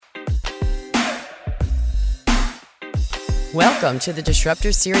Welcome to the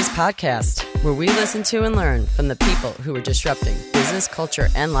Disruptor Series podcast, where we listen to and learn from the people who are disrupting business, culture,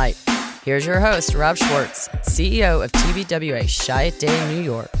 and life. Here's your host, Rob Schwartz, CEO of TBWA Chiat Day, New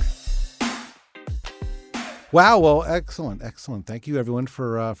York. Wow, well, excellent. Thank you, everyone,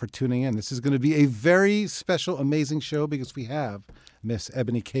 for tuning in. This is going to be a very special, amazing show because we have Miss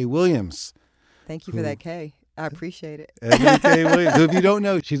Ebony K. Williams. Thank you for that, K. I appreciate it. Ebony K. Williams. Who, if you don't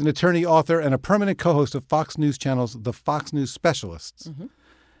know, she's an attorney, author, and a permanent co-host of Fox News Channel's The Fox News Specialists. Mm-hmm.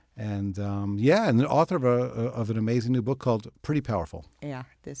 And and the author of an amazing new book called Pretty Powerful. Yeah,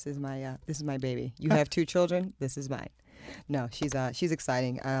 this is my baby. You have two children. This is mine. No, she's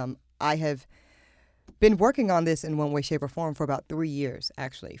exciting. I have been working on this in one way, shape, or form for about 3 years,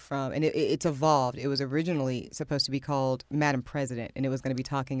 actually. It's evolved. It was originally supposed to be called Madam President, and it was going to be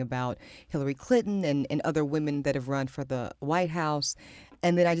talking about Hillary Clinton and other women that have run for the White House.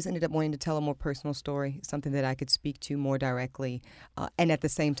 And then I just ended up wanting to tell a more personal story, something that I could speak to more directly. And at the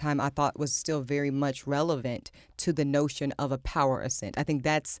same time, I thought was still very much relevant to the notion of a power ascent. I think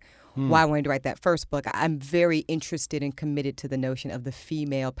that's why I wanted to write that first book. I'm very interested and committed to the notion of the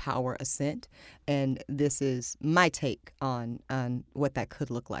female power ascent. And this is my take on what that could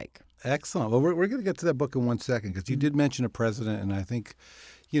look like. Excellent. Well, we're going to get to that book in 1 second because you did mention a president, and I think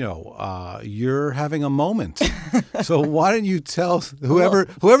you're having a moment. So why don't you tell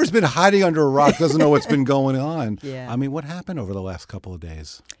whoever's been hiding under a rock doesn't know what's been going on. Yeah. I mean, what happened over the last couple of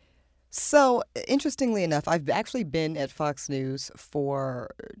days? So interestingly enough, I've actually been at Fox News for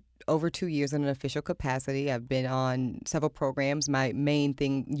over 2 years in an official capacity. I've been on several programs. My main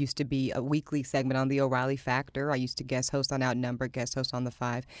thing used to be a weekly segment on the O'Reilly Factor. I used to guest host on Outnumbered, guest host on The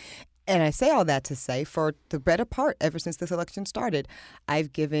Five. And I say all that to say, for the better part, ever since this election started,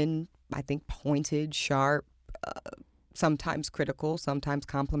 I've given, I think, pointed, sharp, sometimes critical, sometimes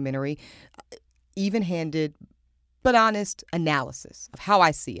complimentary, even-handed, but honest analysis of how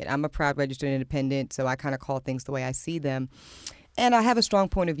I see it. I'm a proud registered independent, so I kind of call things the way I see them. And I have a strong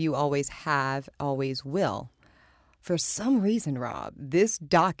point of view, always have, always will. For some reason, Rob, this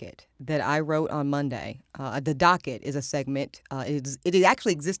docket that I wrote on Monday, the docket is a segment. It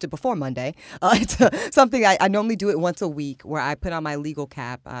actually existed before Monday. It's something I normally do it once a week where I put on my legal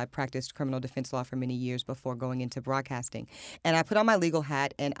cap. I practiced criminal defense law for many years before going into broadcasting. And I put on my legal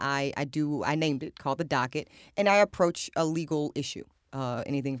hat and I named it, called the docket, and I approach a legal issue.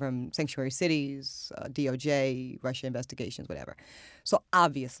 Anything from sanctuary cities, DOJ, Russia investigations, whatever. So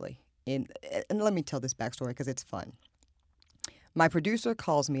obviously, and let me tell this backstory because it's fun. My producer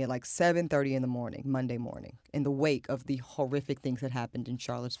calls me at like 7:30 in the morning, Monday morning, in the wake of the horrific things that happened in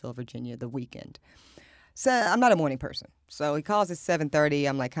Charlottesville, Virginia, the weekend. So I'm not a morning person. So he calls at 7:30.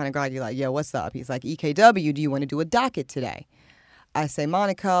 I'm like kind of groggy, like, yo, what's up? He's like, EKW, do you want to do a docket today? I say,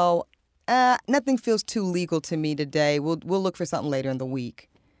 Monaco, nothing feels too legal to me today. We'll look for something later in the week.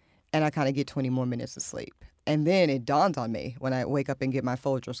 And I kind of get 20 more minutes of sleep. And then it dawns on me when I wake up and get my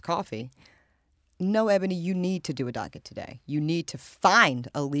Folgers coffee. No, Ebony, you need to do a docket today. You need to find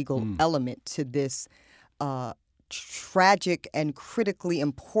a legal element to this tragic and critically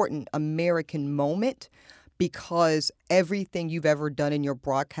important American moment, because everything you've ever done in your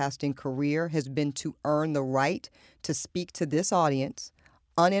broadcasting career has been to earn the right to speak to this audience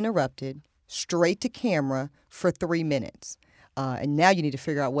uninterrupted, straight to camera for 3 minutes. And now you need to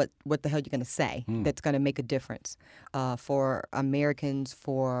figure out what the hell you're going to say that's going to make a difference for Americans,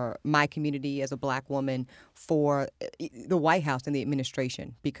 for my community as a black woman, for the White House and the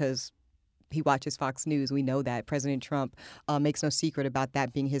administration, because he watches Fox News. We know that. President Trump makes no secret about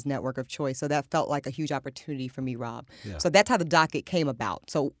that being his network of choice. So that felt like a huge opportunity for me, Rob. Yeah. So that's how the docket came about.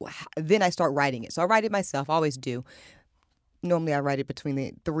 So then I start writing it. So I write it myself, always do. Normally, I write it between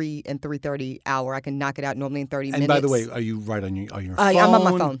the 3 and 3:30 hour. I can knock it out normally in 30 minutes. And by the way, are you right on your phone? I'm on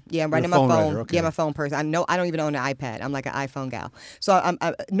my phone. Yeah, I'm writing on my phone. Writer, okay. Yeah, I'm a phone person. I don't even own an iPad. I'm like an iPhone gal. So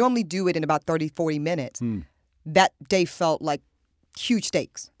I normally do it in about 30, 40 minutes. That day felt like huge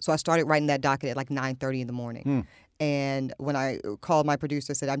stakes. So I started writing that docket at like 9:30 in the morning. And when I called my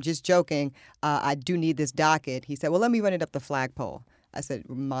producer, said, I'm just joking. I do need this docket. He said, well, let me run it up the flagpole. I said,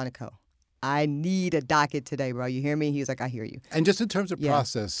 Monaco, I need a docket today, bro. You hear me? He was like, I hear you. And just in terms of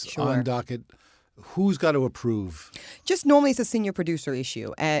process on docket, who's got to approve? Just normally it's a senior producer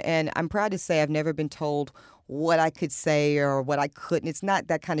issue. And I'm proud to say I've never been told what I could say or what I couldn't. It's not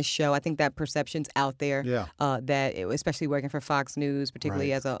that kind of show. I think that perception's out there. Yeah. Especially working for Fox News,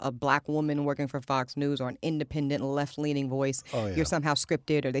 particularly as a black woman working for Fox News or an independent left-leaning voice. Oh, yeah. You're somehow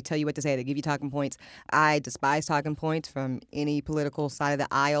scripted or they tell you what to say. They give you talking points. I despise talking points from any political side of the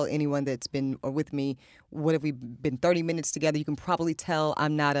aisle. Anyone that's been with me what have we been 30 minutes together? You can probably tell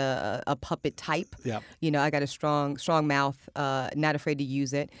I'm not a puppet type. Yeah. I got a strong mouth, not afraid to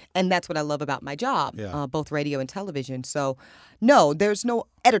use it. And that's what I love about my job, both radio and television. So, no, there's no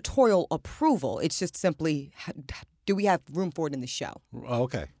editorial approval. It's just simply, do we have room for it in the show?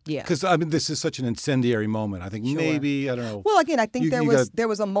 Okay. Yeah. Because, this is such an incendiary moment. I think maybe, I don't know. Well, again, I think there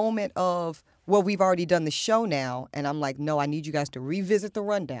was a moment of, well, we've already done the show now. And I'm like, no, I need you guys to revisit the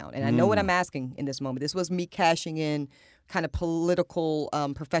rundown. And I know what I'm asking in this moment. This was me cashing in kind of political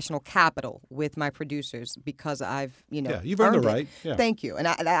professional capital with my producers because I've, you've earned the right. Yeah. Thank you. And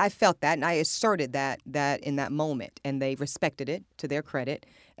I felt that, and I asserted that in that moment. And they respected it, to their credit.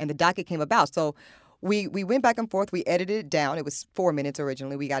 And the docket came about. So we went back and forth. We edited it down. It was 4 minutes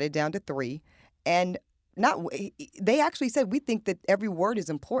originally. We got it down to 3. And they actually said, we think that every word is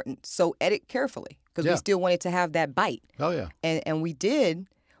important, so edit carefully, because we still wanted to have that bite. Oh, yeah. And we did.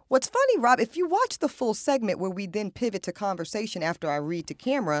 What's funny, Rob, if you watch the full segment where we then pivot to conversation after I read to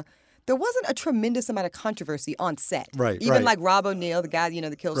camera, there wasn't a tremendous amount of controversy on set. Right, Even like Rob O'Neill, the guy,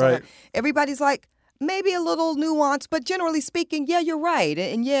 that kills someone. Everybody's like, maybe a little nuance, but generally speaking, yeah, you're right.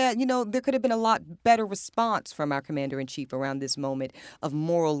 And yeah, there could have been a lot better response from our commander-in-chief around this moment of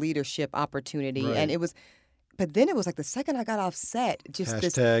moral leadership opportunity. Right. And but then it was like the second I got off set, just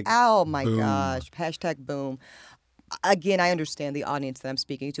hashtag oh my boom. gosh, hashtag boom. Again, I understand the audience that I'm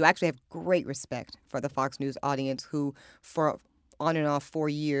speaking to. I actually have great respect for the Fox News audience who, for on and off 4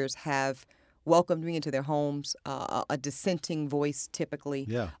 years, have welcomed me into their homes, a dissenting voice typically,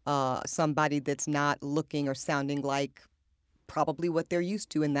 somebody that's not looking or sounding like probably what they're used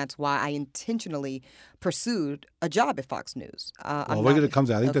to, and that's why I intentionally pursued a job at Fox News. Well, we're going to come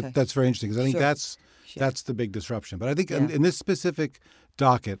to that. I think that's very interesting, because I think that's the big disruption. But I think in this specific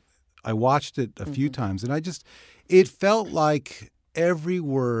docket, I watched it a few times, and it felt like every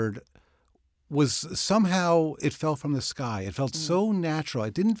word was somehow, it fell from the sky. It felt so natural.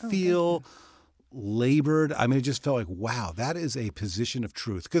 It didn't feel labored. It just felt like, wow, that is a position of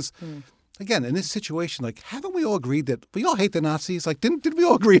truth. Because, again, in this situation, like, haven't we all agreed that we all hate the Nazis? Like, didn't we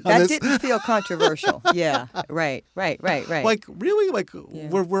all agree on this? That didn't feel controversial. Yeah, right. Like, really? Like,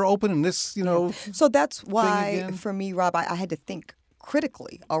 we're open in this, So that's why, for me, Rob, I had to think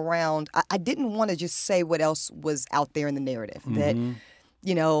critically around, I didn't want to just say what else was out there in the narrative. That,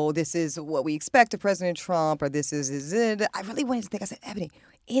 this is what we expect of President Trump, or this is it. I really wanted to think, I said, Ebony,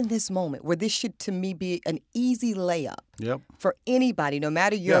 in this moment where this should, to me, be an easy layup for anybody, no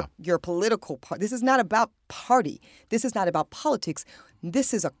matter your political part. This is not about party. This is not about politics.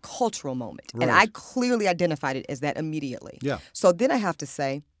 This is a cultural moment. Right. And I clearly identified it as that immediately. Yeah. So then I have to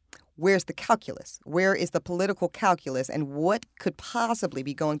say, where's the calculus? Where is the political calculus? And what could possibly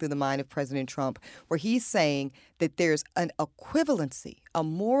be going through the mind of President Trump, where he's saying that there's an equivalency, a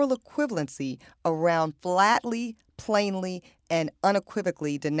moral equivalency around flatly, plainly, and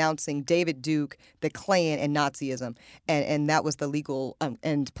unequivocally denouncing David Duke, the Klan, and Nazism. And that was the legal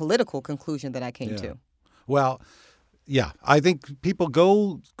and political conclusion that I came to. Well, yeah, I think people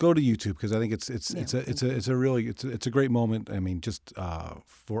go to YouTube, because I think it's a great moment. Just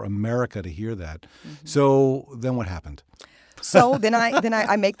for America to hear that. So then what happened? So then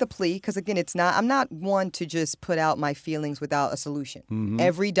I make the plea, because again, I'm not one to just put out my feelings without a solution.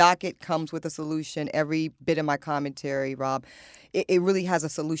 Every docket comes with a solution. Every bit of my commentary, Rob, it really has a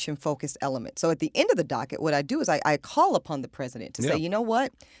solution focused element. So at the end of the docket, what I do is I call upon the president to say, you know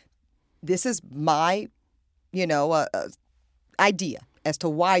what, this is my idea as to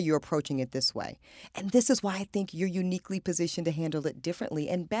why you're approaching it this way. And this is why I think you're uniquely positioned to handle it differently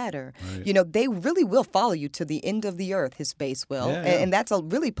and better. Right. They really will follow you to the end of the earth, his base will. And that's a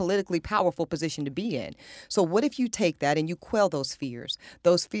really politically powerful position to be in. So what if you take that and you quell those fears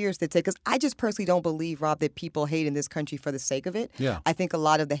that say, because I just personally don't believe, Rob, that people hate in this country for the sake of it. Yeah. I think a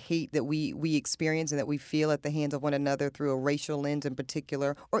lot of the hate that we experience and that we feel at the hands of one another through a racial lens in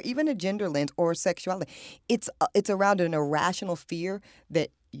particular, or even a gender lens or sexuality, it's around an irrational fear that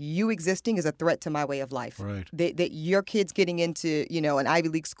you existing is a threat to my way of life. Right. That your kids getting into, an Ivy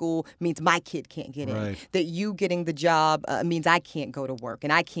League school means my kid can't get in. That you getting the job means I can't go to work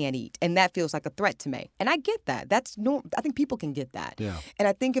and I can't eat. And that feels like a threat to me. And I get that. I think people can get that. Yeah. And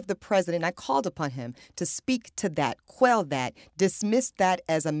I think if the president, I called upon him to speak to that, quell that, dismiss that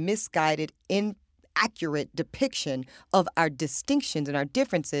as a misguided, inaccurate depiction of our distinctions and our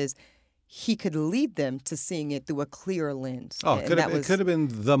differences, he could lead them to seeing it through a clearer lens. Oh, it could have been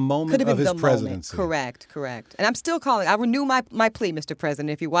the moment of his presidency. Correct. And I'm still calling. I renew my plea, Mr. President.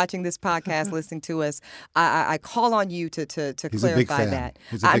 If you're watching this podcast, listening to us, I call on you to clarify that.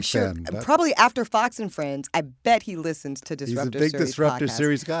 He's a big fan. Probably after Fox and Friends, I bet he listens to Disruptor Series. He's a big Disruptor podcast.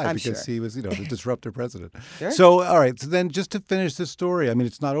 Series guy because sure. he was, the disruptor president. Sure. So, all right. So then just to finish this story, I mean,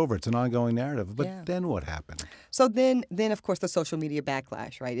 it's not over. It's an ongoing narrative. But then what happened? So then, of course, the social media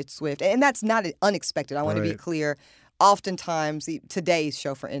backlash, right? It's swift. And that's not unexpected. I want to be clear. Oftentimes, today's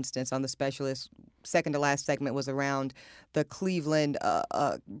show, for instance, on The Specialist, second to last segment was around the Cleveland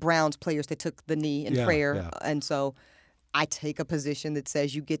Browns players that took the knee in prayer. Yeah. And so I take a position that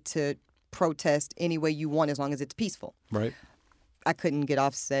says you get to protest any way you want as long as it's peaceful. Right. I couldn't get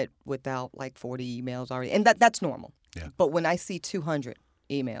offset without like 40 emails already. And that's normal. Yeah. But when I see 200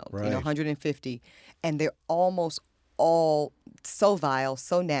 emails, right. 150, and they're almost all so vile,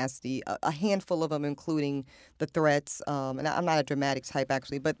 so nasty, a handful of them including the threats, and I'm not a dramatic type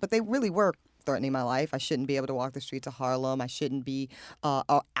actually, but they really were threatening my life. I shouldn't be able to walk the streets of Harlem. I shouldn't be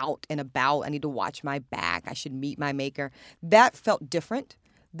out and about. I need to watch my back. I should meet my maker. That felt different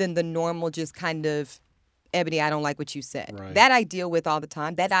than the normal just kind of, Ebony, I don't like what you said. Right. That I deal with all the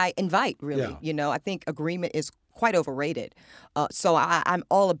time. That I invite, really. Yeah. I think agreement is quite overrated. So I'm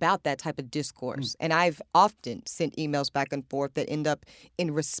all about that type of discourse. And I've often sent emails back and forth that end up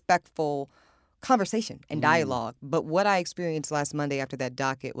in respectful conversation and dialogue. But what I experienced last Monday after that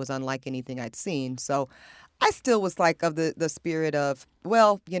docket was unlike anything I'd seen. So I still was like of the spirit of,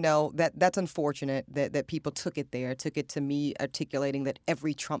 well, that's unfortunate that people took it there, took it to me articulating that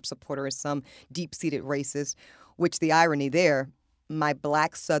every Trump supporter is some deep-seated racist, which the irony there, my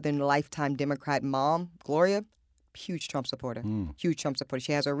black Southern lifetime Democrat mom, Gloria, huge Trump supporter, huge Trump supporter.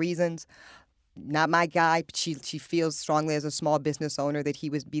 She has her reasons. Not my guy. She feels strongly as a small business owner that he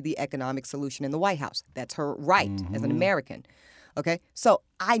would be the economic solution in the White House. That's her right as an American. Okay, so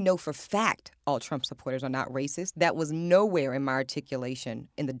I know for fact all Trump supporters are not racist. That was nowhere in my articulation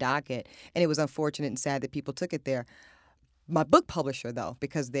in the docket, and it was unfortunate and sad that people took it there. My book publisher, though,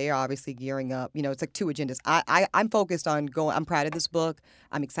 because they are obviously gearing up, it's like two agendas. I'm focused on going, I'm proud of this book.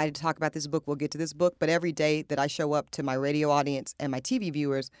 I'm excited to talk about this book. We'll get to this book. But every day that I show up to my radio audience and my TV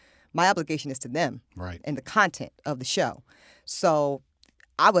viewers, my obligation is to them and the content of the show. So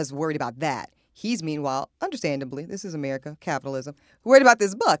I was worried about that. He's, meanwhile, understandably, this is America, capitalism, worried about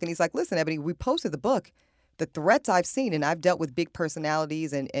this book. And he's like, listen, Ebony, we posted the book. The threats I've seen, and I've dealt with big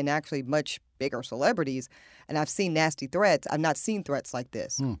personalities and actually much bigger celebrities, and I've seen nasty threats. I've not seen threats like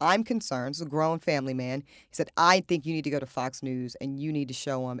this. I'm concerned. As a grown family man, he said, I think you need to go to Fox News, and you need to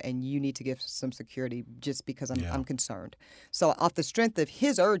show them, and you need to give some security just because I'm concerned. So off the strength of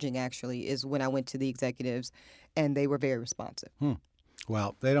his urging, actually, is when I went to the executives, and they were very responsive.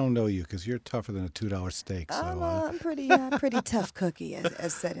 Well, they don't know you because you're tougher than a $2 steak. So, I'm pretty tough cookie,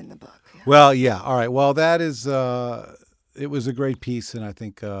 as said in the book. Yeah. Well, yeah. All right. Well, that is. It was a great piece, and I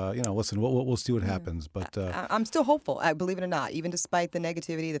think listen, we'll see what happens. But I'm still hopeful. I believe it or not, even despite the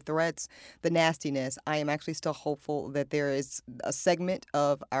negativity, the threats, the nastiness, I am actually still hopeful that there is a segment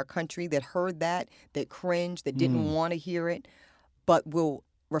of our country that heard that cringed, that didn't want to hear it, but will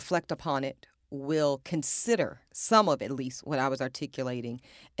reflect upon it. Will consider some of at least what I was articulating,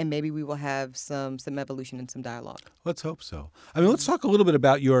 and maybe we will have some evolution and some dialogue. Let's hope so. I mean, let's talk a little bit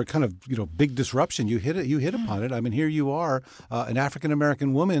about your kind of big disruption. You hit upon it. I mean, here you are, an African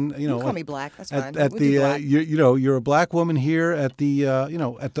American woman. You call me black. That's fine. At the you're a black woman here at the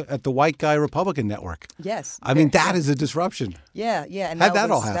at the white guy Republican network. Yes. I mean, that is a disruption. Yeah, and how'd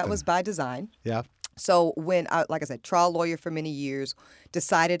that all happen? That was by design. Yeah. So when like I said, trial lawyer for many years,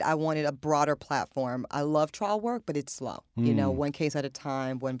 decided I wanted a broader platform. I love trial work, but it's slow. One case at a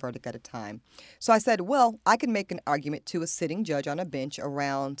time, one verdict at a time. So I said, well, I can make an argument to a sitting judge on a bench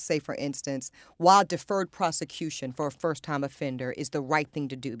around, say, for instance, while deferred prosecution for a first-time offender is the right thing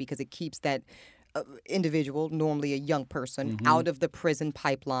to do because it keeps that individual, normally a young person, out of the prison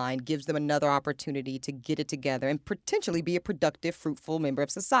pipeline, gives them another opportunity to get it together and potentially be a productive, fruitful member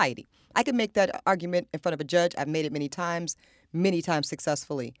of society. I can make that argument in front of a judge. I've made it many times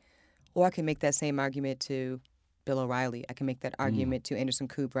successfully. Or I can make that same argument to Bill O'Reilly. I can make that argument to Anderson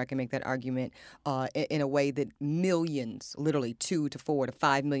Cooper. I can make that argument in a way that millions, literally 2 to 4 to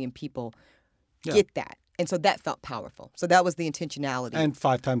 5 million people get that. And so that felt powerful. So that was the intentionality. And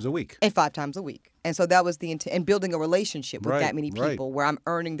 5 times a week. And so that was the intent. And building a relationship with that many people where I'm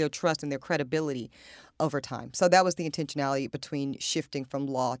earning their trust and their credibility over time. So that was the intentionality between shifting from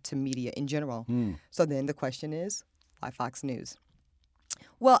law to media in general. So then the question is, why Fox News?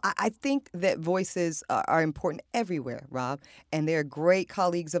 Well, I think that voices are important everywhere, Rob. And there are great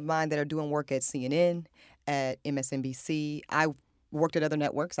colleagues of mine that are doing work at CNN, at MSNBC. I worked at other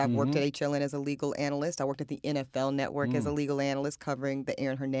networks. I've worked at HLN as a legal analyst. I worked at the NFL Network as a legal analyst covering the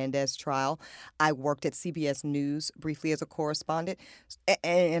Aaron Hernandez trial. I worked at CBS News briefly as a correspondent.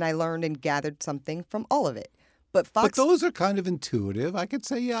 And I learned and gathered something from all of it. But Fox... But those are kind of intuitive. I could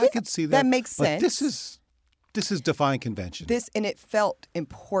say, yeah, I could see that. That makes sense. But this is defying convention. And it felt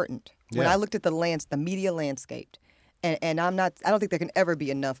important when I looked at the media landscape, and I don't think there can ever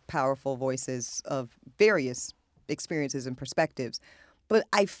be enough powerful voices of various experiences and perspectives, but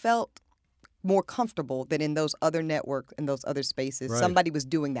I felt more comfortable that in those other networks, in those other spaces, somebody was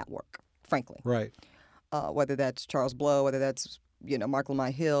doing that work, frankly. Right. Whether that's Charles Blow, whether that's Mark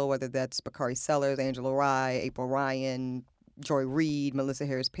Lamont Hill, whether that's Bakari Sellers, Angela Rye, April Ryan, Joy Reid, Melissa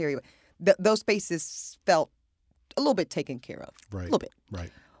Harris Perry, those spaces felt a little bit taken care of. Right. A little bit.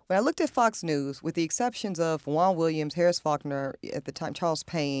 Right. When I looked at Fox News, with the exceptions of Juan Williams, Harris Faulkner, at the time, Charles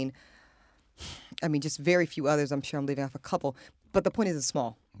Payne, I mean, just very few others. I'm sure I'm leaving off a couple. But the point is it's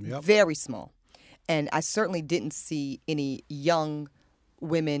small. Yep. Very small. And I certainly didn't see any young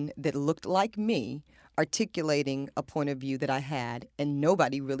women that looked like me articulating a point of view that I had, and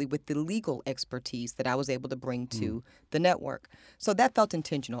nobody really with the legal expertise that I was able to bring to the network. So that felt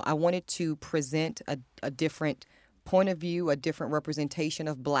intentional. I wanted to present a different point of view, a different representation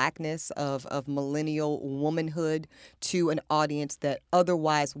of blackness, of millennial womanhood to an audience that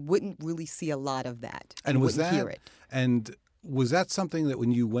otherwise wouldn't really see a lot of that and was wouldn't that hear it. And was that something that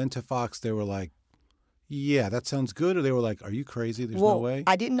when you went to Fox, they were like, yeah, that sounds good, or they were like, are you crazy? There's no way.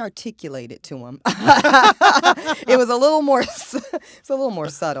 I didn't articulate it to them. It was a little more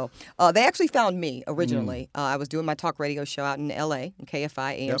subtle. They actually found me originally. I was doing my talk radio show out in L.A. in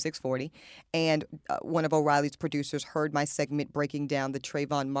KFI AM 640, and one of O'Reilly's producers heard my segment breaking down the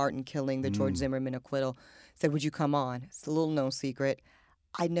Trayvon Martin killing, the George Zimmerman acquittal. Said, "Would you come on?" It's a little known secret.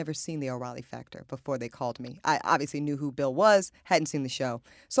 I'd never seen the O'Reilly Factor before they called me. I obviously knew who Bill was, hadn't seen the show.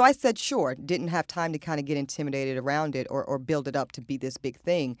 So I said sure, didn't have time to kind of get intimidated around it or build it up to be this big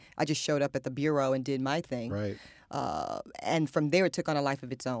thing. I just showed up at the bureau and did my thing. Right. And from there, it took on a life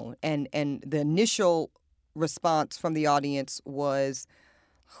of its own. And the initial response from the audience was,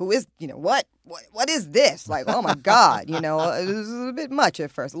 who is, what is this? Like, oh, my God. It was a bit much at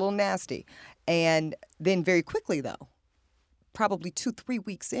first, a little nasty. And then very quickly, though, probably 2-3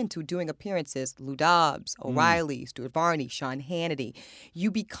 weeks into doing appearances, Lou Dobbs, O'Reilly, Stuart Varney, Sean Hannity,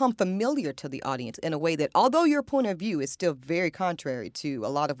 you become familiar to the audience in a way that, although your point of view is still very contrary to a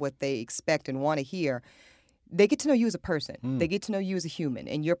lot of what they expect and want to hear, they get to know you as a person. They get to know you as a human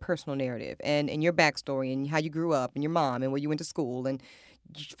and your personal narrative and your backstory and how you grew up and your mom and where you went to school and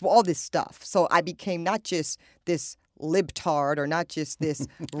all this stuff. So I became not just this libtard or not just this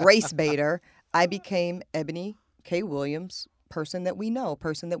race baiter. I became Ebony K. Williams, person that we know,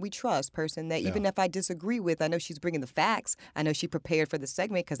 person that we trust, person that even if I disagree with, I know she's bringing the facts. I know she prepared for the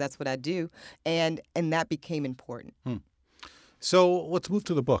segment because that's what I do. And that became important. So let's move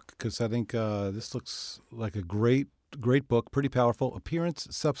to the book because I think this looks like a great book, pretty powerful. Appearance,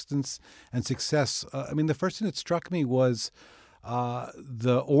 Substance, and Success. The first thing that struck me was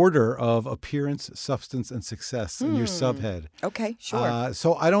the order of appearance, substance, and success in your subhead. Okay, sure.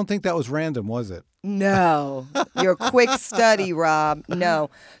 So I don't think that was random, was it? No. You're a quick study, Rob. No.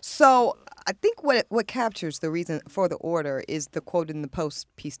 So I think what captures the reason for the order is the quote in the Post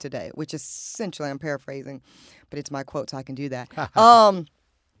piece today, which essentially, I'm paraphrasing, but it's my quote, so I can do that.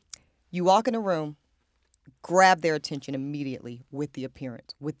 You walk in a room, grab their attention immediately with the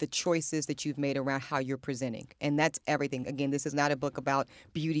appearance, with the choices that you've made around how you're presenting. And that's everything. Again, this is not a book about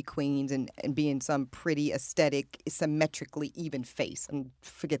beauty queens and being some pretty aesthetic, symmetrically even face. And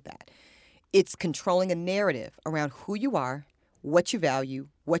forget that. It's controlling a narrative around who you are, what you value,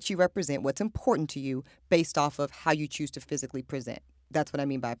 what you represent, what's important to you based off of how you choose to physically present. That's what I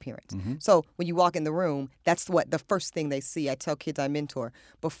mean by appearance. So when you walk in the room, that's what the first thing they see. I tell kids I mentor,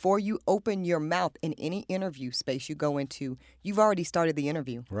 before you open your mouth in any interview space you go into, you've already started the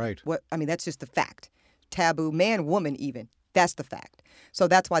interview. Right. That's just the fact. Taboo, man, woman even. That's the fact. So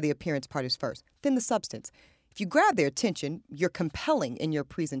that's why the appearance part is first. Then the substance. If you grab their attention, you're compelling in your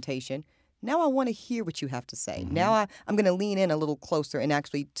presentation. Now I want to hear what you have to say. Now I'm going to lean in a little closer and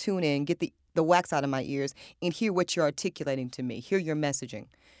actually tune in, get the wax out of my ears and hear what you're articulating to me, hear your messaging.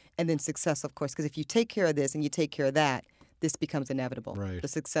 And then success, of course, because if you take care of this and you take care of that, this becomes inevitable. Right. The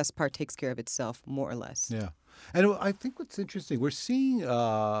success part takes care of itself, more or less. Yeah. And I think what's interesting, we're seeing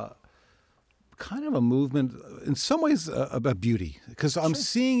kind of a movement in some ways about beauty because I'm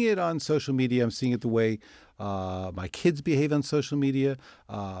seeing it on social media. I'm seeing it the way my kids behave on social media.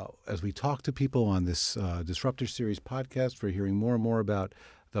 As we talk to people on this Disruptor Series podcast, we're hearing more and more about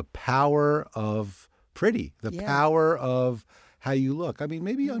the power of pretty, the power of how you look. I mean,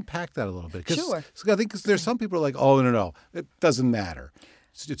 maybe unpack that a little bit. Sure. I think there's some people who are like, oh, no, it doesn't matter.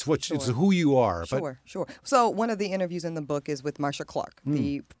 It's who you are. Sure. So one of the interviews in the book is with Marcia Clark,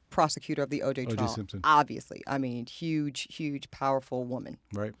 the prosecutor of the O.J. trial. Simpson. Obviously. I mean, huge, powerful woman.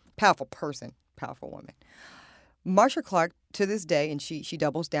 Right. Powerful person, powerful woman. Marcia Clark, to this day, and she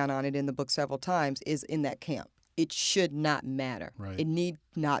doubles down on it in the book several times, is in that camp. It should not matter. Right. It need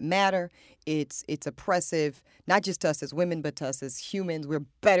not matter. It's oppressive, not just to us as women, but to us as humans. We're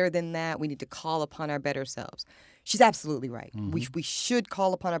better than that. We need to call upon our better selves. She's absolutely right. Mm-hmm. We should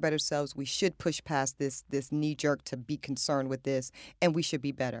call upon our better selves. We should push past this knee-jerk to be concerned with this, and we should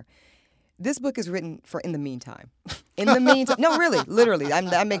be better. This book is written for in the meantime. In the meantime, no, really, literally,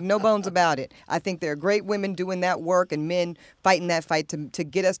 I make no bones about it. I think there are great women doing that work and men fighting that fight to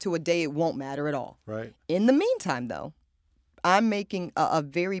get us to a day it won't matter at all. Right. In the meantime, though, I'm making a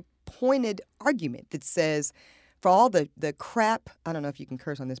very pointed argument that says, for all the crap, I don't know if you can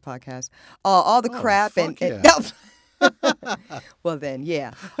curse on this podcast, all the crap well then,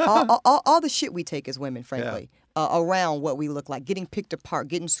 yeah, all the shit we take as women, frankly. Yeah. Around what we look like, getting picked apart,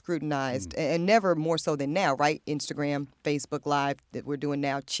 getting scrutinized, and never more so than now, right? Instagram, Facebook Live that we're doing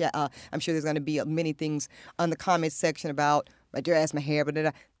now. I'm sure there's going to be many things on the comments section about my dress, my hair,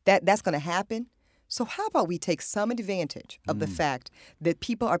 but that's going to happen. So how about we take some advantage of the fact that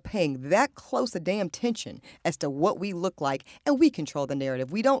people are paying that close a damn attention as to what we look like, and we control the narrative.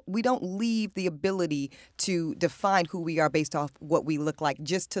 We don't leave the ability to define who we are based off what we look like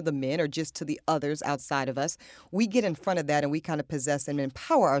just to the men or just to the others outside of us. We get in front of that and we kind of possess and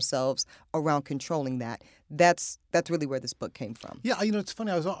empower ourselves around controlling that. That's really where this book came from. Yeah, it's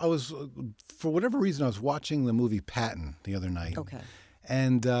funny. I was for whatever reason I was watching the movie Patton the other night. Okay.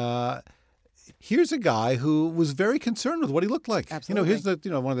 And here's a guy who was very concerned with what he looked like. Absolutely. Here's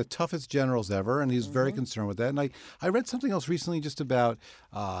one of the toughest generals ever, and he's very concerned with that. And I read something else recently just about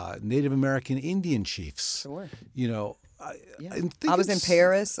Native American Indian chiefs. Sure. I was in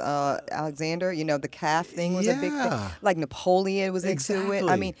Paris, Alexander. The calf thing was a big thing. Like Napoleon was into it.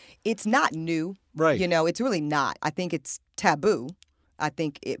 I mean, it's not new. Right. It's really not. I think it's taboo. I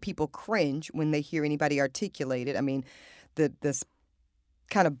think people cringe when they hear anybody articulate it. I mean, this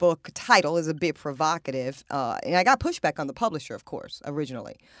kind of book title is a bit provocative. And I got pushback on the publisher, of course,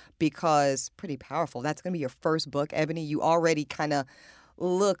 originally, because pretty powerful. That's going to be your first book, Ebony. You already kind of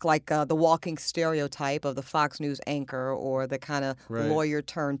look like the walking stereotype of the Fox News anchor or the kind of lawyer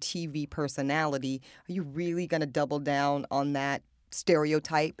turned TV personality. Are you really going to double down on that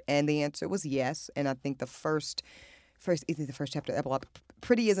stereotype? And the answer was yes. And I think the first chapter, epilogue,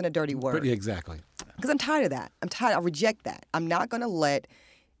 pretty isn't a dirty word. Pretty, exactly. Because I'm tired of that. I reject that. I'm not going to let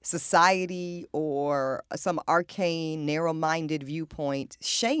society or some arcane, narrow-minded viewpoint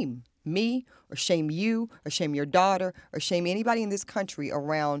shame me or shame you or shame your daughter or shame anybody in this country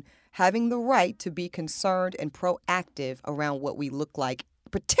around having the right to be concerned and proactive around what we look like,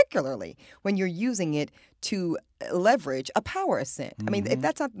 particularly when you're using it to leverage a power ascent. I mean, if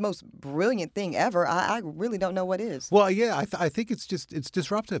that's not the most brilliant thing ever, I really don't know what is. Well, yeah, I think it's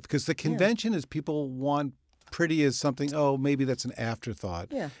disruptive because the convention is people want pretty as something, maybe that's an afterthought.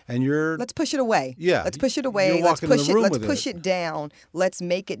 Yeah. And let's push it away. Yeah. Let's push it away. Let's push it down. Let's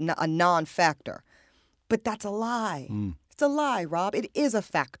make it a non-factor. But that's a lie. It's a lie, Rob. It is a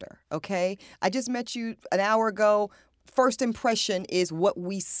factor, okay? I just met you an hour ago. First impression is what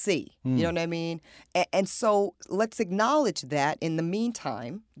we see. You know what I mean? And so let's acknowledge that in the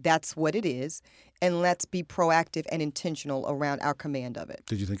meantime, that's what it is. And let's be proactive and intentional around our command of it.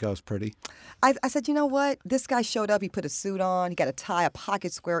 Did you think I was pretty? I said, you know what? This guy showed up. He put a suit on. He got a tie, a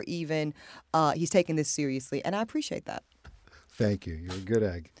pocket square even. He's taking this seriously. And I appreciate that. Thank you. You're a good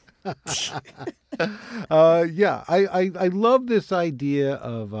egg. I love this idea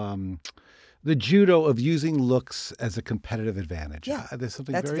of the judo of using looks as a competitive advantage. Yeah, there's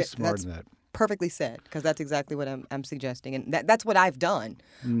something very smart in that. Perfectly said, because that's exactly what I'm suggesting, and that's what I've done,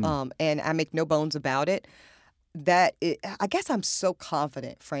 and I make no bones about it. I guess I'm so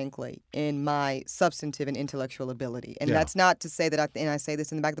confident, frankly, in my substantive and intellectual ability, and that's not to say that and I say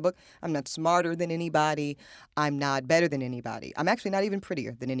this in the back of the book, I'm not smarter than anybody, I'm not better than anybody, I'm actually not even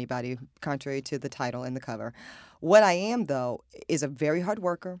prettier than anybody, contrary to the title and the cover. What I am, though, is a very hard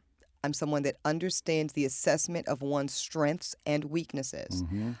worker. I'm someone that understands the assessment of one's strengths and weaknesses.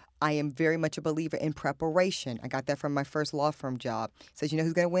 I am very much a believer in preparation. I got that from my first law firm job. It says, you know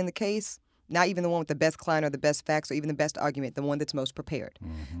who's going to win the case? Not even the one with the best client or the best facts or even the best argument, the one that's most prepared.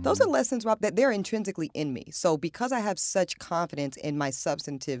 Those are lessons, Rob, that they're intrinsically in me. So because I have such confidence in my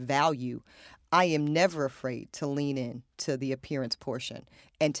substantive value, I am never afraid to lean in to the appearance portion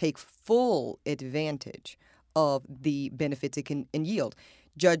and take full advantage of the benefits it can yield.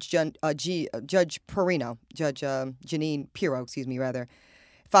 Judge Perino, Judge Jeanine Pirro,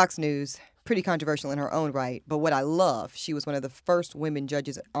 Fox News, pretty controversial in her own right. But what I love, she was one of the first women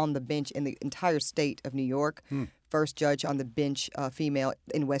judges on the bench in the entire state of New York, first judge on the bench, female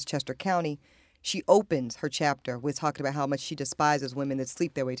in Westchester County. She opens her chapter with talking about how much she despises women that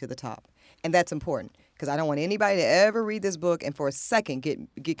sleep their way to the top. And that's important because I don't want anybody to ever read this book and for a second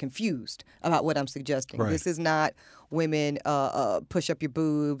get confused about what I'm suggesting. Right. This is not women push up your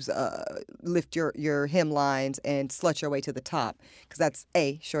boobs, lift your hemlines, and slut your way to the top because that's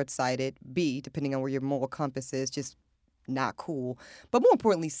A, short-sighted, B, depending on where your moral compass is, just not cool. But more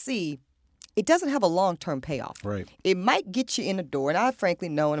importantly, C, it doesn't have a long-term payoff. Right. It might get you in the door, and I frankly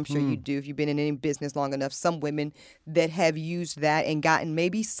know, and I'm sure you do if you've been in any business long enough, some women that have used that and gotten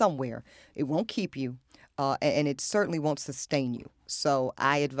maybe somewhere. It won't keep you, and it certainly won't sustain you. So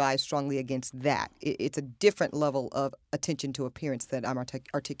I advise strongly against that. It's a different level of attention to appearance that I'm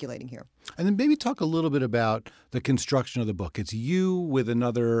articulating here. And then maybe talk a little bit about the construction of the book. It's you with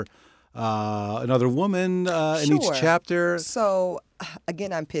another woman in each Sure. chapter. So,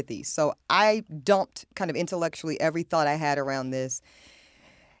 again, I'm pithy. So I dumped kind of intellectually every thought I had around this.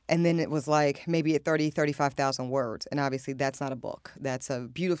 And then it was like maybe at 35,000 words. And obviously that's not a book. That's a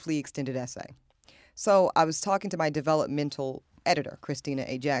beautifully extended essay. So I was talking to my developmental editor, Christina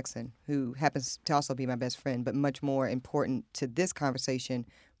A. Jackson, who happens to also be my best friend, but much more important to this conversation,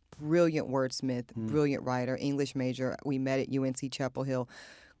 brilliant wordsmith, brilliant writer, English major. We met at UNC Chapel Hill.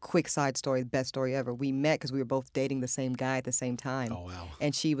 Quick side story, best story ever. We met because we were both dating the same guy at the same time. Oh, wow.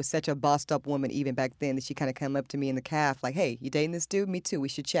 And she was such a bossed up woman even back then that she kind of came up to me in the calf like, hey, you dating this dude? Me too. We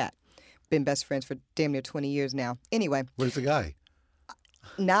should chat. Been best friends for damn near 20 years now. Anyway. Where's the guy?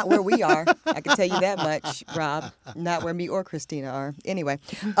 Not where we are. I can tell you that much, Rob. Not where me or Christina are. Anyway,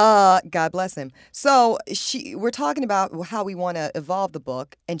 God bless him. So we're talking about how we want to evolve the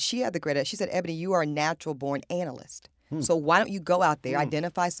book, and she had the great. She said, Ebony, you are a natural-born analyst. So why don't you go out there,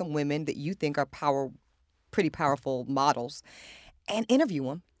 identify some women that you think are pretty powerful models, and interview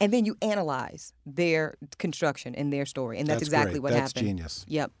them, and then you analyze their construction and their story, and that's exactly great. what That's happened. genius.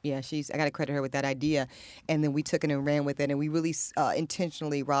 Yep, yeah, I got to credit her with that idea, and then we took it and ran with it, and we really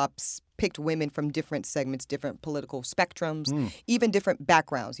intentionally, Rob, picked women from different segments, different political spectrums, even different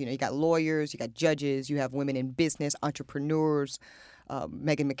backgrounds. You know, you got lawyers, you got judges, you have women in business, entrepreneurs,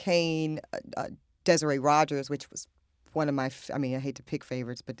 Meghan McCain, Desiree Rogers, which was one of my, I hate to pick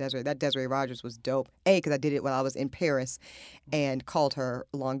favorites, but Desiree Rogers was dope. Because I did it while I was in Paris and called her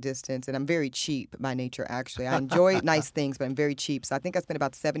long distance. And I'm very cheap by nature, actually. I enjoy nice things, but I'm very cheap. So I think I spent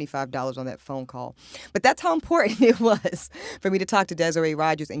about $75 on that phone call. But that's how important it was for me to talk to Desiree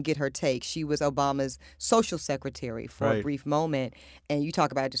Rogers and get her take. She was Obama's social secretary for a brief moment. And you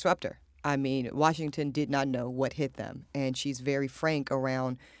talk about a disruptor. Washington did not know what hit them. And she's very frank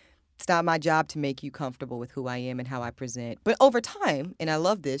around, it's not my job to make you comfortable with who I am and how I present. But over time, and I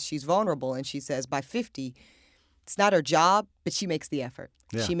love this, she's vulnerable, and she says by 50, it's not her job, but she makes the effort.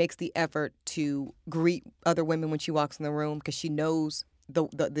 Yeah. She makes the effort to greet other women when she walks in the room because she knows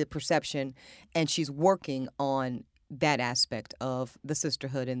the perception, and she's working on that aspect of the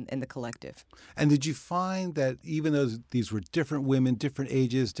sisterhood and the collective. And did you find that even though these were different women, different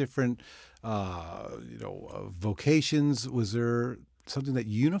ages, different vocations, was there something that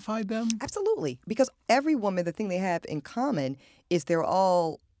unified them? Absolutely. Because every woman, the thing they have in common is they're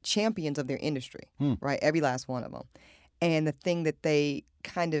all champions of their industry, right? Every last one of them. And the thing that they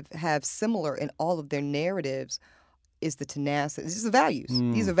kind of have similar in all of their narratives is the tenacity. These are values.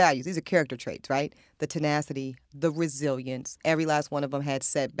 These are values. These are character traits, right? The tenacity, the resilience. Every last one of them had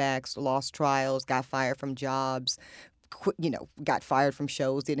setbacks, lost trials, got fired from jobs, got fired from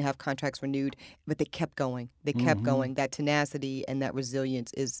shows, didn't have contracts renewed, but they kept going. They kept going. That tenacity and that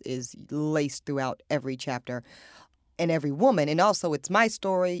resilience is laced throughout every chapter and every woman. And also, it's my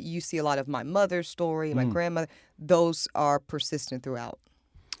story. You see a lot of my mother's story, my grandmother. Those are persistent throughout.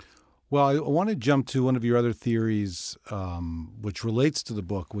 Well, I want to jump to one of your other theories, which relates to the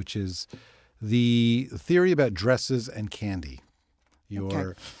book, which is the theory about dresses and candy.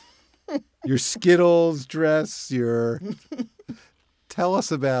 Your Skittles dress, Tell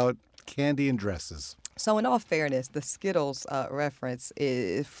us about candy and dresses. So in all fairness, the Skittles reference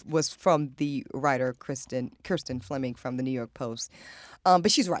was from the writer Kirsten Fleming from the New York Post. But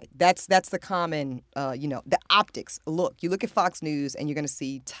she's right. That's the common, optics. Look, you look at Fox News and you're going to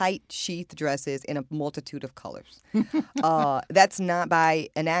see tight sheath dresses in a multitude of colors. That's not by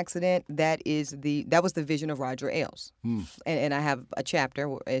an accident. That was the vision of Roger Ailes. And I have a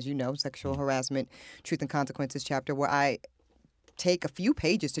chapter, as you know, Sexual Harassment, Truth and Consequences chapter, where I take a few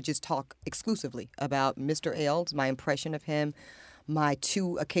pages to just talk exclusively about Mr. Ailes, my impression of him, my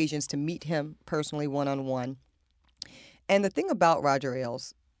 2 occasions to meet him personally one-on-one. And the thing about Roger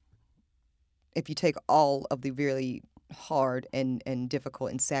Ailes, if you take all of the really hard and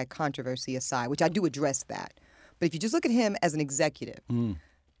difficult and sad controversy aside, which I do address that, but if you just look at him as an executive,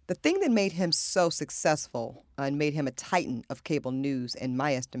 the thing that made him so successful and made him a titan of cable news, in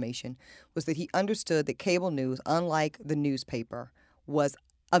my estimation, was that he understood that cable news, unlike the newspaper, was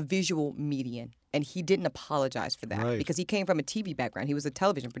a visual medium. And he didn't apologize for that because he came from a TV background. He was a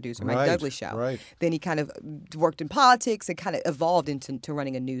television producer, Mike Douglas Show. Right. Then he kind of worked in politics and kind of evolved into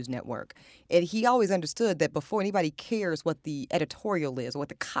running a news network. And he always understood that before anybody cares what the editorial is or what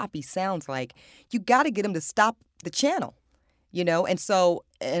the copy sounds like, you got to get them to stop the channel, you know? And so,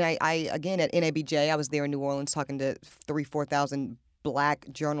 and I again, at NABJ, I was there in New Orleans talking to 4,000 Black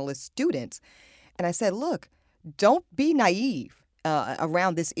journalist students. And I said, look, don't be naive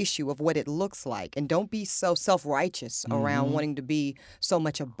around this issue of what it looks like. And don't be so self-righteous around wanting to be so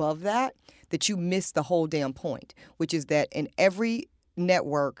much above that you miss the whole damn point, which is that in every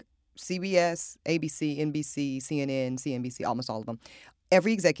network, CBS, ABC, NBC, CNN, CNBC, almost all of them,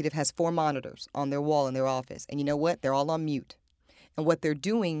 every executive has 4 monitors on their wall in their office. And you know what? They're all on mute. And what they're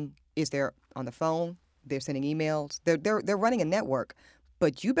doing is they're on the phone, they're sending emails, they're running a network.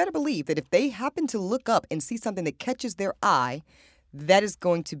 But you better believe that if they happen to look up and see something that catches their eye, that is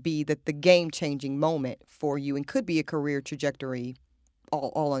going to be the game-changing moment for you and could be a career trajectory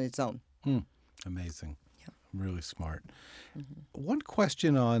all on its own. Amazing. Yeah. Really smart. One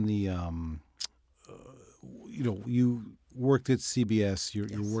question on the, you worked at CBS,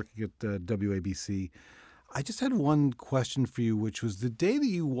 you're working at WABC. I just had one question for you, which was the day that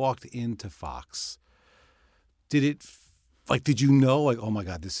you walked into Fox, did you know, like, oh my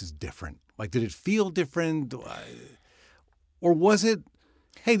God, this is different? Like, did it feel different? Or was it,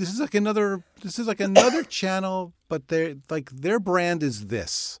 hey, this is like another channel, but their brand is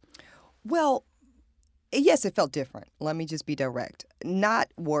this? Well, yes, it felt different. Let me just be direct. Not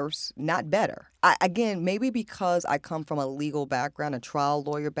worse, not better. Again, maybe because I come from a legal background, a trial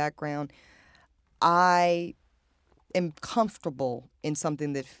lawyer background, I am comfortable in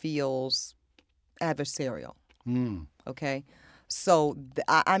something that feels adversarial. Okay? So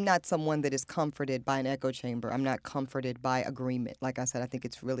I'm not someone that is comforted by an echo chamber. I'm not comforted by agreement. Like I said, I think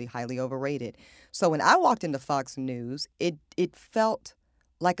it's really highly overrated. So when I walked into Fox News, it felt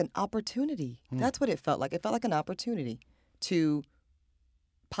like an opportunity. That's what it felt like. It felt like an opportunity to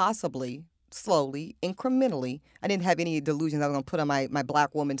possibly, slowly, incrementally, I didn't have any delusions I was going to put on my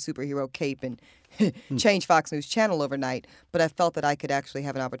Black woman superhero cape and change Fox News Channel overnight, but I felt that I could actually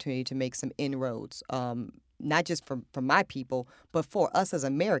have an opportunity to make some inroads, not just for my people, but for us as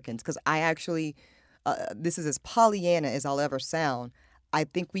Americans, because I actually, this is as Pollyanna as I'll ever sound, I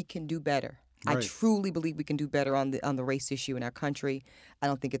think we can do better. Right. I truly believe we can do better on the race issue in our country. I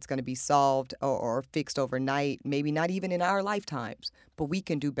don't think it's going to be solved or fixed overnight, maybe not even in our lifetimes, but we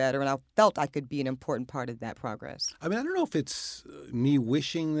can do better, and I felt I could be an important part of that progress. I mean, I don't know if it's me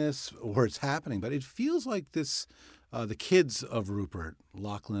wishing this or it's happening, but it feels like this, the kids of Rupert,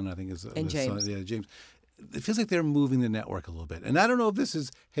 Lachlan, I think is and James. Son, James. It feels like they're moving the network a little bit. And I don't know if this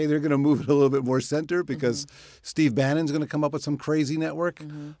is, hey, they're going to move it a little bit more center because Steve Bannon's going to come up with some crazy network.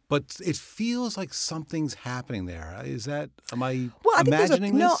 But it feels like something's happening there. Is that, am I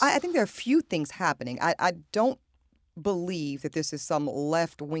imagining this? No, I think there are a few things happening. I don't believe that this is some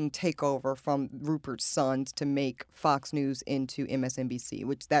left-wing takeover from Rupert's sons to make Fox News into MSNBC,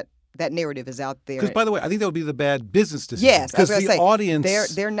 which that narrative is out there. Because, by the way, I think that would be the bad business decision. Yes, because the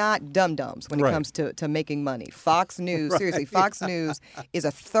audience, they're not dum-dums when it comes to making money. Fox News, seriously, Fox News is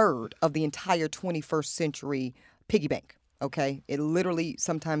a third of the entire 21st century piggy bank. Okay, it literally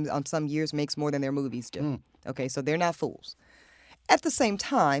sometimes on some years makes more than their movies do. Okay, so they're not fools. At the same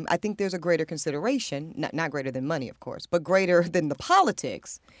time, I think there's a greater consideration, not greater than money, of course, but greater than the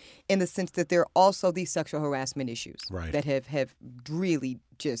politics, in the sense that there are also these sexual harassment issues that have really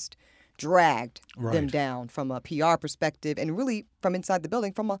just dragged them down from a PR perspective and really from inside the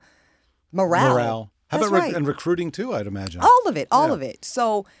building from a morale. How about and recruiting too, I'd imagine. All of it.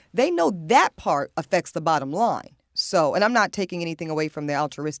 So they know that part affects the bottom line. So, and I'm not taking anything away from their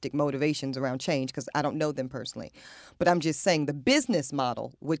altruistic motivations around change because I don't know them personally. But I'm just saying the business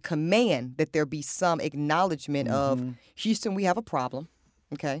model would command that there be some acknowledgement of, Houston, we have a problem,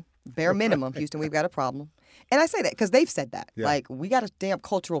 okay? Bare minimum, Houston, we've got a problem. And I say that because they've said that. Yeah. Like, we got a damn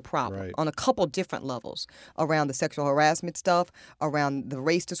cultural problem Right. on a couple different levels around the sexual harassment stuff, around the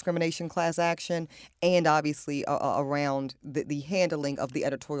race discrimination class action, and obviously around the handling of the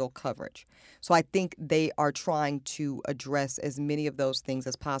editorial coverage. So I think they are trying to address as many of those things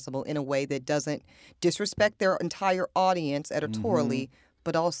as possible in a way that doesn't disrespect their entire audience editorially,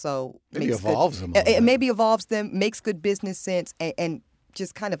 but also Maybe evolves them a little It bit. maybe evolves them, makes good business sense, and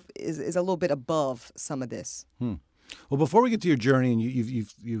just kind of is a little bit above some of this. Well, before we get to your journey, and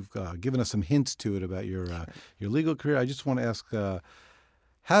you've given us some hints to it about your legal career, I just want to ask,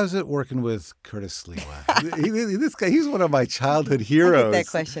 how's it working with Curtis Sliwa? This guy, he's one of my childhood heroes. I get that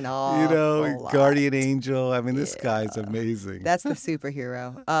question all. Guardian angel. I mean, this guy's amazing. That's the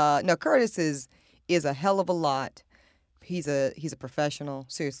superhero. No, Curtis is a hell of a lot. He's a professional.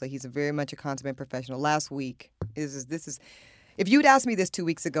 Seriously, he's very much a consummate professional. Last week this is. If you'd asked me this 2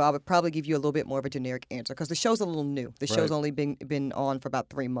 weeks ago, I would probably give you a little bit more of a generic answer because the show's a little new. The show's only been on for about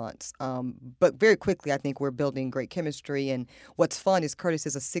 3 months. But very quickly, I think we're building great chemistry. And what's fun is Curtis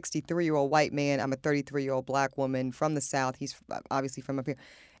is a 63-year-old white man. I'm a 33-year-old black woman from the South. He's obviously from up here.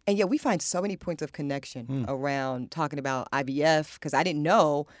 And yet we find so many points of connection around talking about IVF because I didn't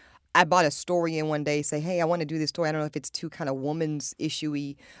know. I bought a story in one day, say, hey, I want to do this story. I don't know if it's too kind of woman's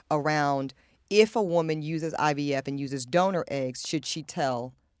issue-y around if a woman uses IVF and uses donor eggs, should she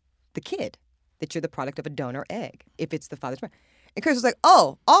tell the kid that you're the product of a donor egg if it's the father's sperm? And Chris was like,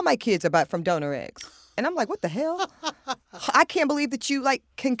 oh, all my kids are from donor eggs. And I'm like, what the hell? I can't believe that you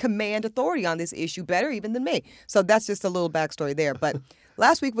can command authority on this issue better even than me. So that's just a little backstory there. But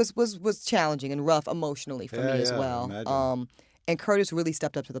last week was challenging and rough emotionally for me as well. And Curtis really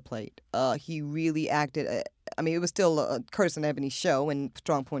stepped up to the plate. He really acted. It was still a Curtis and Ebony show and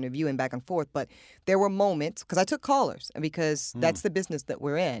strong point of view and back and forth. But there were moments, because I took callers, because that's the business that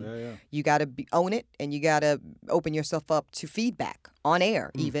we're in. You got to own it, and you got to open yourself up to feedback on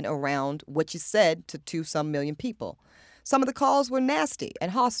air, even around what you said to some million people. Some of the calls were nasty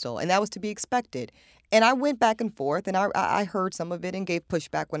and hostile, and that was to be expected. And I went back and forth, and I heard some of it and gave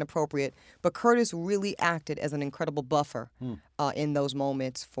pushback when appropriate. But Curtis really acted as an incredible buffer in those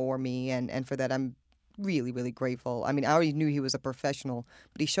moments for me, and for that I'm really, really grateful. I mean, I already knew he was a professional,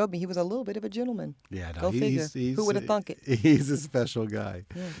 but he showed me he was a little bit of a gentleman. Yeah, Go figure. Who would have thunk it? He's a special guy.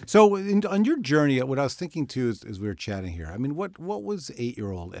 Yeah. So on your journey, what I was thinking too as we were chatting here, I mean, what was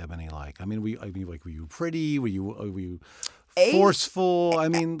 8-year-old Ebony like? I mean, were you pretty? Were you forceful? I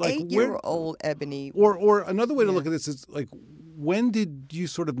mean, 8-year-old Ebony. Or another way to look at this is when did you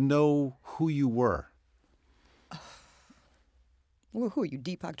sort of know who you were? Well, who are you,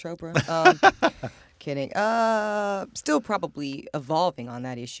 Deepak Chopra? Kidding. Still probably evolving on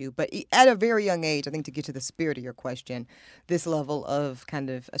that issue. But at a very young age, I think to get to the spirit of your question, this level of kind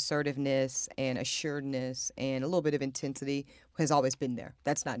of assertiveness and assuredness and a little bit of intensity has always been there.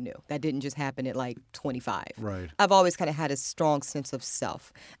 That's not new. That didn't just happen at 25. Right. I've always kind of had a strong sense of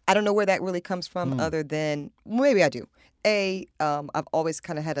self. I don't know where that really comes from other than, maybe I do. I've always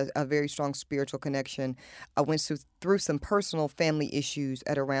kind of had a very strong spiritual connection. I went through some personal family issues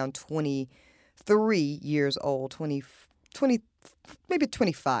at around 23 years old, 20, maybe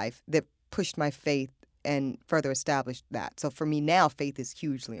 25, that pushed my faith and further established that. So for me now, faith is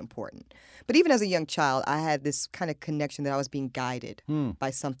hugely important. But even as a young child, I had this kind of connection that I was being guided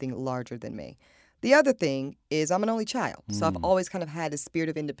by something larger than me. The other thing is I'm an only child, so I've always kind of had a spirit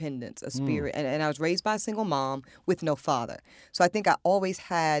of independence, a spirit, and I was raised by a single mom with no father. So I think I always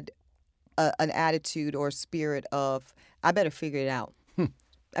had an attitude or a spirit of, I better figure it out.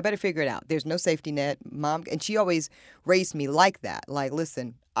 I better figure it out. There's no safety net. Mom, and she always raised me like that. Like,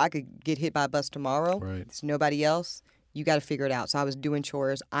 listen, I could get hit by a bus tomorrow. Right. There's nobody else. You got to figure it out. So I was doing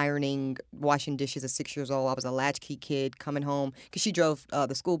chores, ironing, washing dishes at 6 years old. I was a latchkey kid coming home because she drove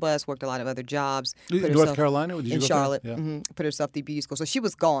the school bus, worked a lot of other jobs. North Carolina? Did you in go Charlotte. there? Yeah. Put herself through beauty school. So she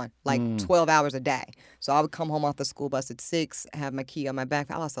was gone 12 hours a day. So I would come home off the school bus at 6, have my key on my back.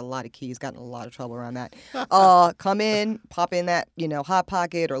 I lost a lot of keys, got in a lot of trouble around that. Come in, pop in that, Hot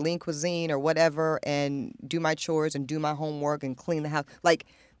Pocket or Lean Cuisine or whatever and do my chores and do my homework and clean the house.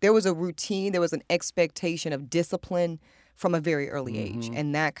 There was a routine, there was an expectation of discipline from a very early age,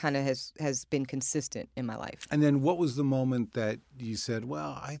 and that kind of has been consistent in my life. And then what was the moment that you said,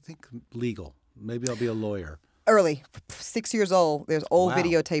 well, I think legal, maybe I'll be a lawyer? Early, 6 years old, there's old Wow.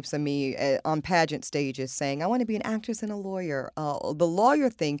 videotapes of me on pageant stages saying, I want to be an actress and a lawyer. The lawyer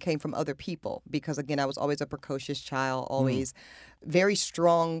thing came from other people because, again, I was always a precocious child, always very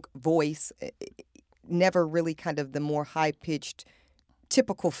strong voice, never really kind of the more high-pitched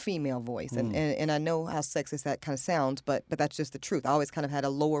typical female voice. And I know how sexist that kind of sounds, but that's just the truth. I always kind of had a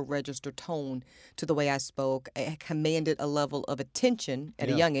lower register tone to the way I spoke. I commanded a level of attention at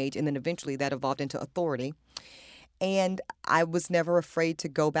a young age, and then eventually that evolved into authority. And I was never afraid to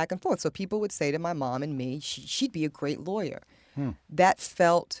go back and forth. So people would say to my mom and me, she'd be a great lawyer. That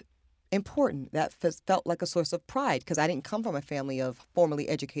felt important. That felt like a source of pride because I didn't come from a family of formally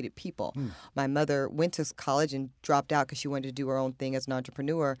educated people. My mother went to college and dropped out because she wanted to do her own thing as an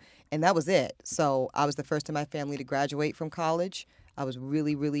entrepreneur, and that was it. So I was the first in my family to graduate from college. I was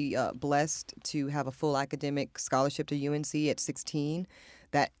really, really blessed to have a full academic scholarship to UNC at 16.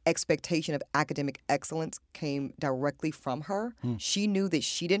 That expectation of academic excellence came directly from her. She knew that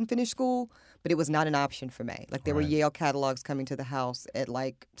she didn't finish school, but it was not an option for me. Like there were Yale catalogs coming to the house at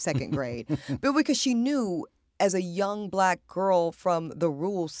like second grade. But because she knew as a young black girl from the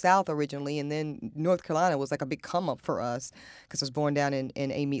rural South originally, and then North Carolina was like a big come up for us because I was born down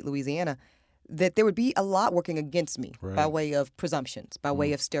in Amite, Louisiana, that there would be a lot working against me by way of presumptions, by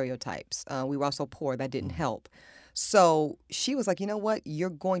way of stereotypes. We were also poor. That didn't help. So she was like, you know what? You're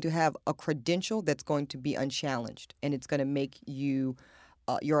going to have a credential that's going to be unchallenged, and it's going to make you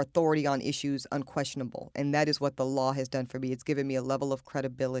your authority on issues unquestionable. And that is what the law has done for me. It's given me a level of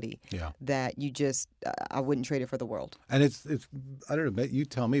credibility that you just I wouldn't trade it for the world. And it's I don't know, you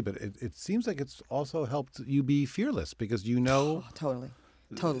tell me, but it seems like it's also helped you be fearless because you know. Totally.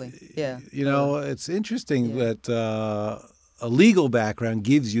 Yeah. You know, it's interesting that a legal background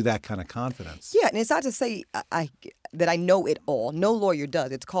gives you that kind of confidence. Yeah, and it's not to say that I know it all. No lawyer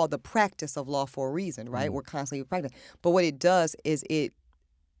does. It's called the practice of law for a reason, right? We're constantly practicing. But what it does is it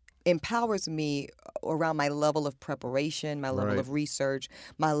empowers me around my level of preparation, my level of research,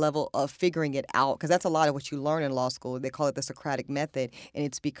 my level of figuring it out, because that's a lot of what you learn in law school. They call it the Socratic method, and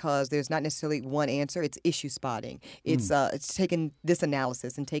it's because there's not necessarily one answer. It's issue spotting. It's taking this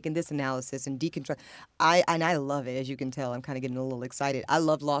analysis and taking this analysis and deconstruct. I love it, as you can tell. I'm kind of getting a little excited. I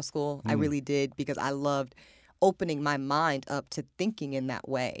loved law school. I really did, because I loved opening my mind up to thinking in that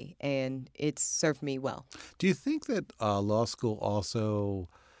way, and it's served me well. Do you think that law school also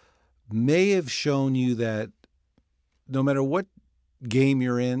may have shown you that no matter what game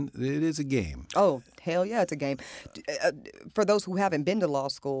you're in, it is a game? Oh, hell yeah, it's a game. For those who haven't been to law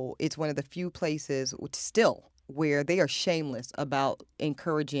school, it's one of the few places still where they are shameless about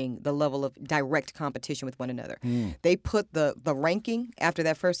encouraging the level of direct competition with one another. They put the ranking after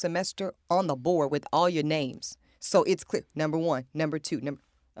that first semester on the board with all your names. So it's clear, number 1, number 2,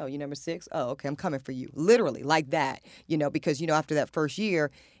 oh, you're number 6? Oh, okay, I'm coming for you. Literally, like that, because, after that first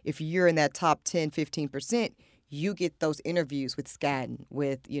year, if you're in that top 10, 15%, you get those interviews with Skadden,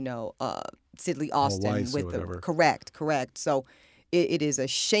 with, Sidley Austin. Correct. So it is a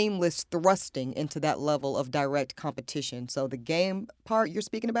shameless thrusting into that level of direct competition. So the game part you're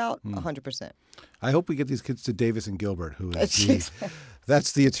speaking about, 100%. I hope we get these kids to Davis and Gilbert, who is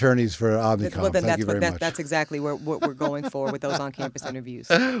that's the attorneys for Omnicom. Well, then Thank you very much. That's exactly what we're going for with those on-campus interviews.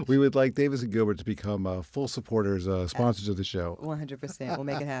 We would like Davis and Gilbert to become full supporters, sponsors of the show. 100%. We'll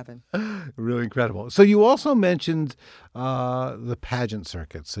make it happen. Really incredible. So you also mentioned the pageant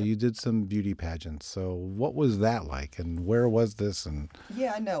circuit. So you did some beauty pageants. So what was that like, and where was this? And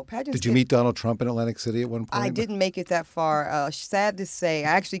yeah, I know. Pageants. Did you meet Donald Trump in Atlantic City at one point? I didn't make it that far. Sad to say, I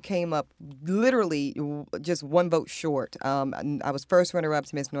actually came up literally just one vote short. I was first runner-up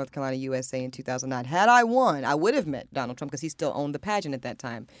to Miss North Carolina USA in 2009. Had I won, I would have met Donald Trump because he still owned the pageant at that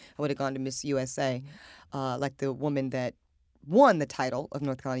time. I would have gone to Miss USA, like the woman that won the title of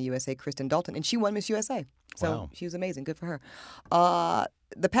North Carolina USA, Kristen Dalton, and she won Miss USA. So she was amazing. Good for her.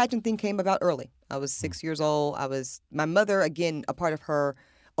 The pageant thing came about early. I was 6 years old. My mother, again, a part of her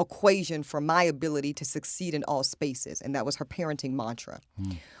equation for my ability to succeed in all spaces, and that was her parenting mantra,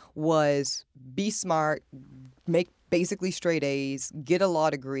 was be smart, make basically straight A's, get a law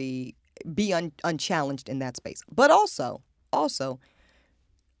degree, be unchallenged in that space. But also,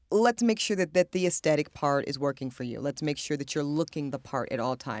 let's make sure that the aesthetic part is working for you. Let's make sure that you're looking the part at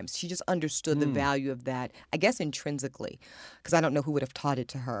all times. She just understood the value of that, I guess intrinsically, because I don't know who would have taught it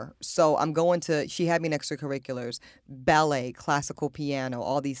to her. So she had me in extracurriculars, ballet, classical piano,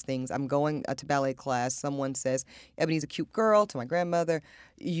 all these things. I'm going to ballet class. Someone says, Ebony's a cute girl, to my grandmother.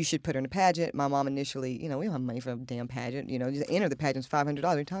 You should put her in a pageant. My mom initially, we don't have money for a damn pageant. Just enter the pageant's $500. What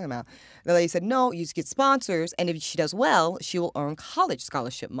are you talking about? The lady said, no, you just get sponsors, and if she does well, she will earn college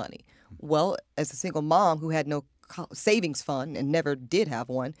scholarship money. Well, as a single mom who had no savings fund and never did have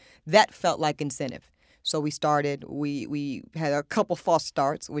one, that felt like incentive. So we started. We had a couple false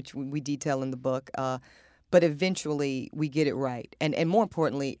starts, which we detail in the book, but eventually we get it right. And more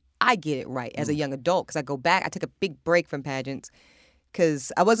importantly, I get it right as a young adult because I go back. I took a big break from pageants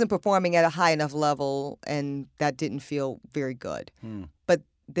because I wasn't performing at a high enough level, and that didn't feel very good. But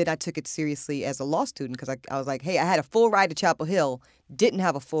then I took it seriously as a law student because I was like, hey, I had a full ride to Chapel Hill, didn't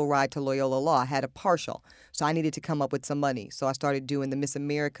have a full ride to Loyola Law. I had a partial. So I needed to come up with some money. So I started doing the Miss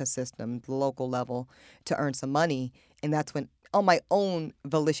America system, the local level, to earn some money. And that's when, on my own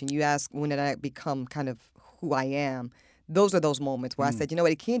volition, you ask, when did I become kind of who I am? Those are those moments where I said, you know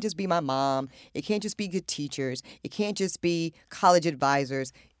what, it can't just be my mom. It can't just be good teachers. It can't just be college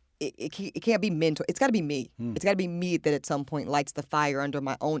advisors. It can't be mentor. It's got to be me. It's got to be me that at some point lights the fire under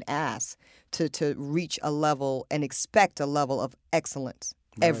my own ass to reach a level and expect a level of excellence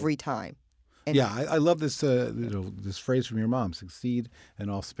every time. And I love this this phrase from your mom: "Succeed in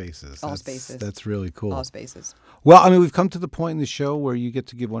all spaces." All spaces. That's really cool. all spaces. Well, I mean, we've come to the point in the show where you get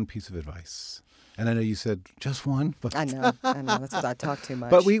to give one piece of advice. And I know you said just one, but I know. That's what I talk too much.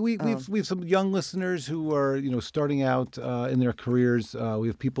 But we've some young listeners who are starting out in their careers. We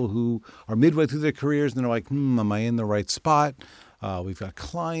have people who are midway through their careers and they're like, am I in the right spot? We've got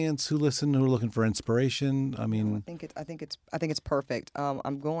clients who listen who are looking for inspiration. I mean, I think it's perfect.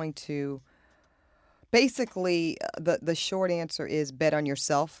 I'm going to basically the short answer is bet on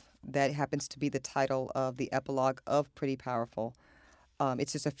yourself. That happens to be the title of the epilogue of Pretty Powerful.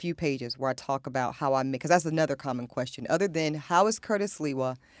 It's just a few pages where I talk about how I make, because that's another common question. Other than how is Curtis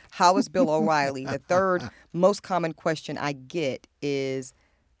Sliwa, how is Bill O'Reilly, the third most common question I get is,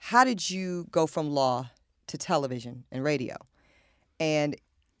 how did you go from law to television and radio? And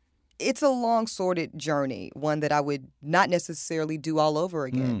it's a long, sordid journey, one that I would not necessarily do all over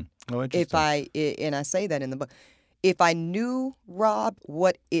again. Oh, interesting. And I say that in the book. If I knew, Rob,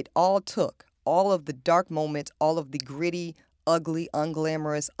 what it all took, all of the dark moments, all of the gritty, ugly,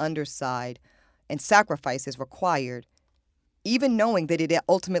 unglamorous underside and sacrifices required, even knowing that it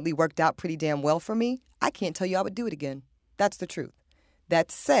ultimately worked out pretty damn well for me, I can't tell you I would do it again. That's the truth.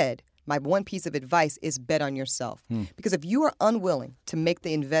 That said, my one piece of advice is bet on yourself. Because if you are unwilling to make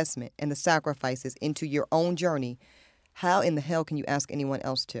the investment and the sacrifices into your own journey, how in the hell can you ask anyone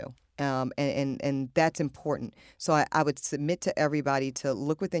else to? And that's important. So I would submit to everybody to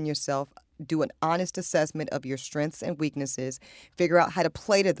look within yourself, do an honest assessment of your strengths and weaknesses, figure out how to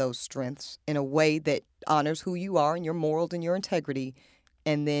play to those strengths in a way that honors who you are and your morals and your integrity,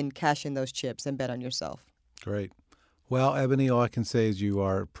 and then cash in those chips and bet on yourself. Great. Well, Ebony, all I can say is you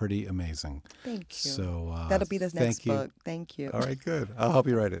are pretty amazing. Thank you. So that'll be the next book. Thank you. All right, good. I'll help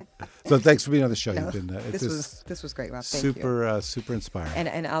you write it. So thanks for being on the show. No, You've been this was great, Rob. Thank you. Super inspiring.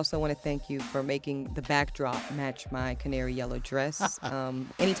 And I also want to thank you for making the backdrop match my canary yellow dress.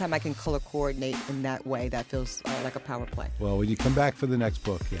 Anytime I can color coordinate in that way, that feels like a power play. Well, when you come back for the next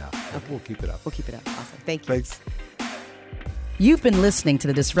book, Okay. we'll keep it up. We'll keep it up. Awesome. Thank you. Thanks. You've been listening to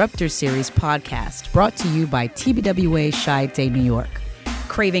the Disruptor Series podcast, brought to you by TBWA Chiat New York.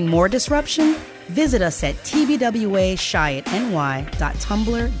 Craving more disruption? Visit us at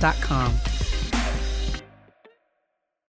tbwaschiatny.tumblr.com.